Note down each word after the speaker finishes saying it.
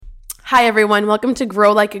Hi, everyone. Welcome to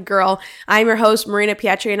Grow Like a Girl. I'm your host, Marina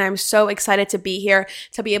Pietri, and I'm so excited to be here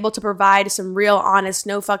to be able to provide some real, honest,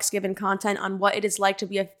 no fucks given content on what it is like to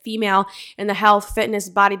be a female in the health, fitness,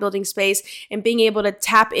 bodybuilding space, and being able to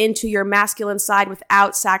tap into your masculine side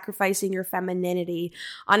without sacrificing your femininity.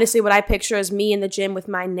 Honestly, what I picture is me in the gym with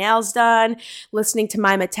my nails done, listening to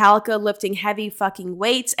my Metallica, lifting heavy fucking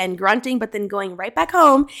weights and grunting, but then going right back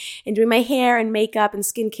home and doing my hair and makeup and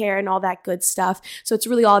skincare and all that good stuff. So it's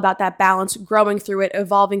really all about that balance, growing through it,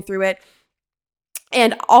 evolving through it.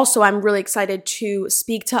 And also, I'm really excited to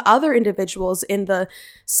speak to other individuals in the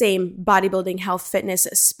same bodybuilding, health, fitness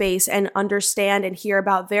space and understand and hear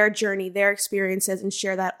about their journey, their experiences, and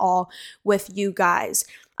share that all with you guys.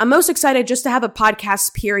 I'm most excited just to have a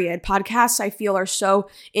podcast, period. Podcasts, I feel, are so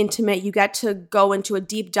intimate. You get to go into a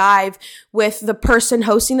deep dive with the person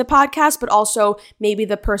hosting the podcast, but also maybe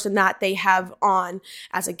the person that they have on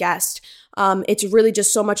as a guest. It's really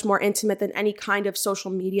just so much more intimate than any kind of social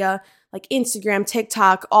media, like Instagram,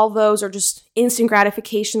 TikTok. All those are just instant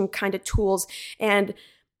gratification kind of tools, and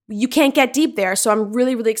you can't get deep there. So I'm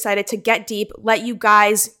really, really excited to get deep, let you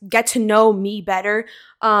guys get to know me better.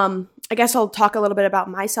 I guess I'll talk a little bit about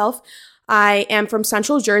myself. I am from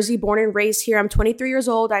Central Jersey, born and raised here. I'm 23 years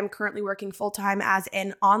old. I'm currently working full-time as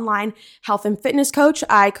an online health and fitness coach.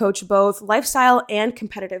 I coach both lifestyle and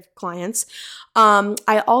competitive clients.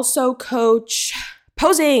 I also coach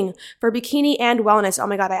posing for bikini and wellness. Oh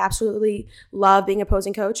my God, I absolutely love being a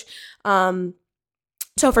posing coach.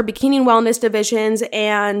 So for bikini and wellness divisions,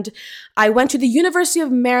 and I went to the University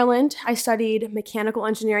of Maryland. I studied mechanical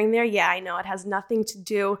engineering there. Yeah, I know it has nothing to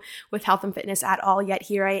do with health and fitness at all, yet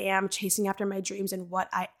here I am chasing after my dreams and what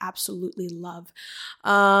I absolutely love.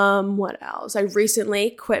 What else? I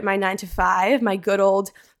recently quit my 9-to-5, my good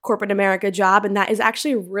old corporate America job, and that is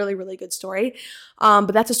actually a really, really good story.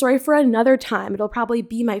 But that's a story for another time. It'll probably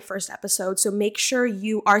be my first episode, so make sure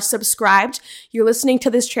you are subscribed. You're listening to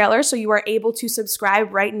this trailer, so you are able to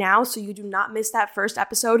subscribe right now so you do not miss that first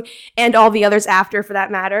episode and all the others after, for that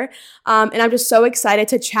matter. And I'm just so excited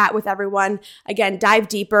to chat with everyone. Again, dive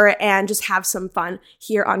deeper and just have some fun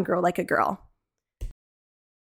here on Grow Like a Girl.